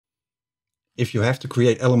If you have to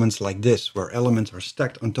create elements like this, where elements are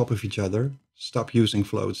stacked on top of each other, stop using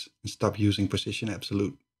floats and stop using position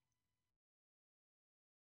absolute.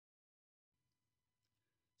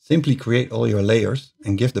 Simply create all your layers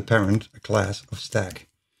and give the parent a class of stack.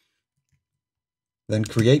 Then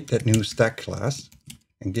create that new stack class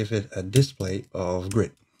and give it a display of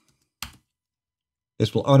grid.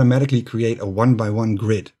 This will automatically create a 1x1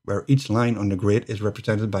 grid, where each line on the grid is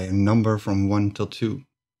represented by a number from 1 till 2.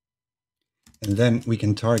 And then we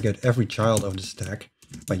can target every child of the stack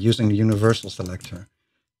by using the universal selector.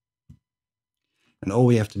 And all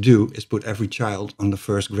we have to do is put every child on the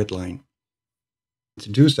first grid line.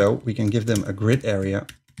 To do so, we can give them a grid area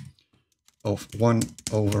of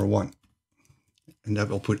 1/1. And that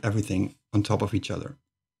will put everything on top of each other.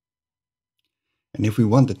 And if we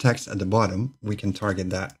want the text at the bottom, we can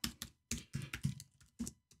target that.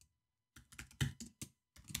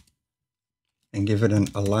 And give it an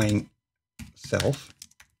align self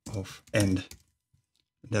of end.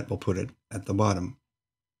 That will put it at the bottom.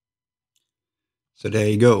 So there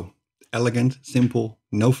you go. Elegant, simple,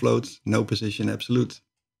 no floats, no position absolute.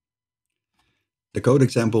 The code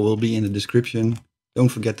example will be in the description.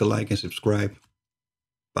 Don't forget to like and subscribe.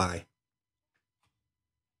 Bye.